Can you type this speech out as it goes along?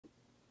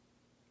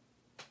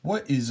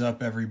What is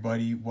up,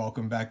 everybody?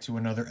 Welcome back to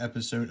another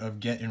episode of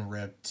Gettin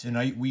Ripp'd.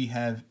 Tonight we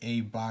have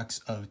a box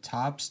of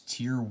Topps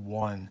Tier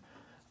 1.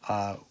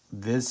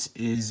 This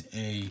is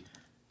a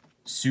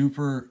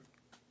super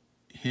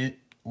hit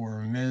or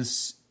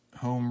miss,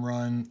 home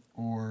run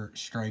or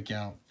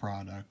strikeout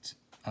product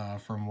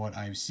from what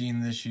I've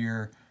seen this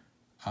year.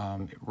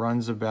 It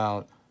runs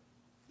about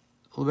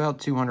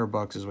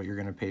 $200 is what you're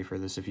going to pay for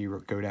this if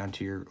you go down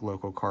to your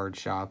local card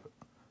shop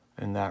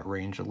in that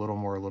range, a little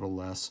more, a little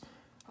less.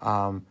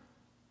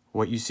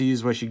 What you see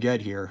is what you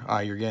get here.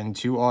 You're getting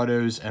 2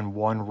 autos and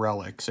 1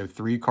 relic, so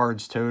 3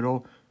 cards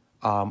total.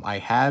 I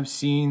have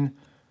seen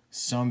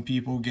some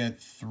people get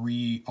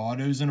 3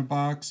 autos in a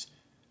box.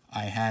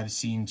 I have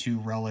seen 2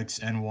 relics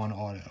and 1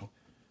 auto.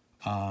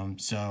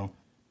 So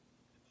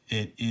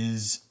it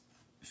is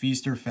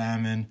feast or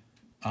famine.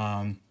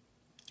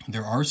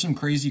 There are some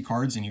crazy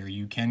cards in here.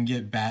 You can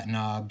get bat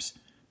knobs.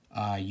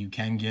 You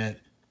can get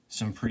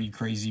some pretty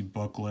crazy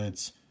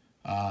booklets.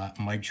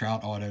 Mike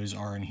Trout autos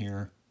are in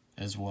here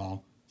as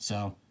well.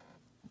 So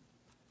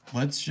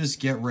let's just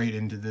get right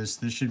into this.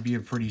 This should be a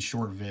pretty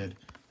short vid,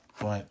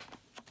 but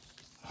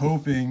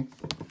hoping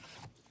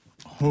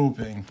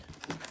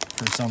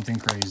for something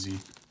crazy.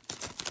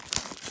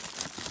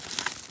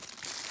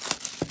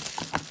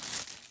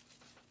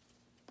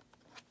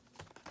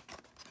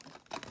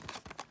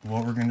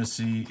 What we're going to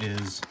see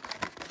is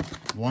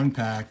 1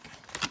 pack.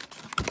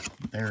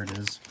 There it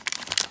is.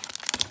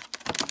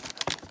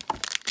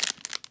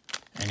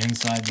 And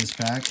inside this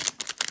pack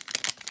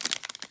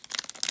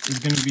is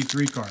going to be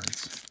 3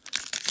 cards.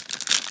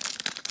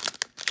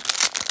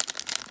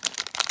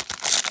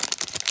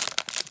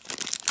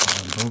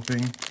 I'm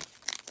hoping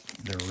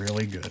they're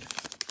really good.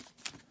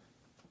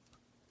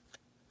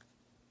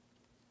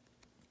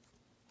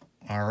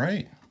 All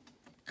right.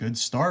 Good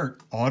start.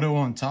 Auto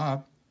on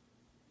top.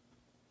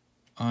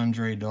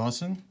 Andre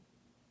Dawson.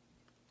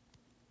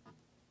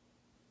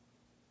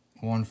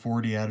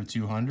 140 out of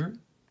 200.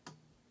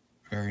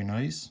 Very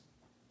nice.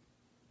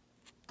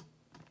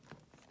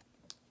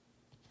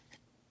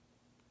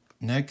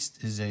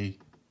 Next is a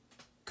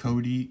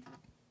Cody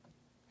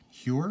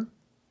Heuer,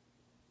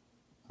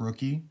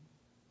 rookie,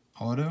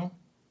 auto,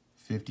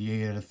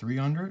 58 out of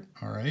 300,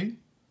 all right.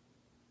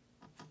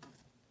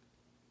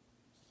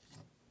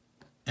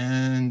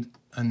 And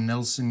a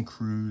Nelson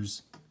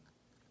Cruz,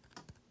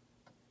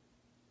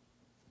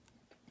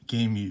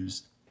 game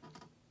used.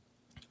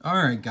 All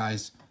right,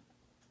 guys,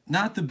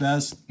 not the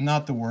best,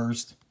 not the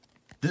worst.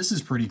 This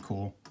is pretty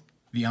cool,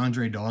 the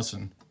Andre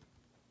Dawson.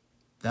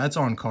 That's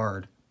on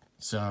card.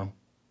 So,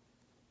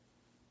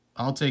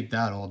 I'll take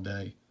that all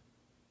day.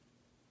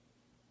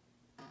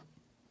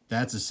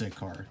 That's a sick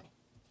card.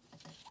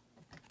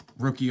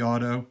 Rookie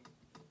auto.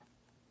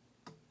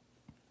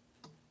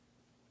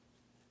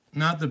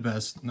 Not the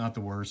best, not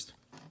the worst.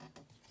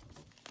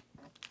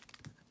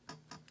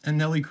 And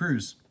Nelly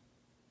Cruz.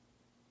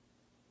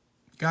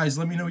 Guys,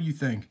 let me know what you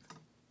think.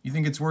 You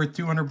think it's worth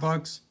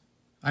 $200?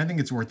 I think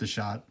it's worth a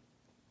shot.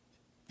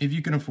 If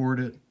you can afford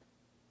it,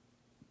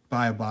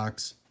 buy a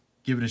box,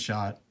 give it a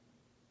shot.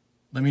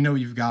 Let me know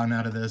what you've gotten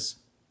out of this.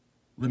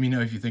 Let me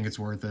know if you think it's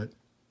worth it.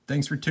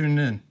 Thanks for tuning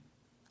in.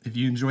 If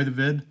you enjoy the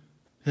vid,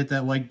 hit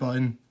that like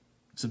button,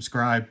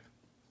 subscribe.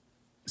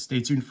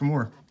 Stay tuned for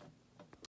more.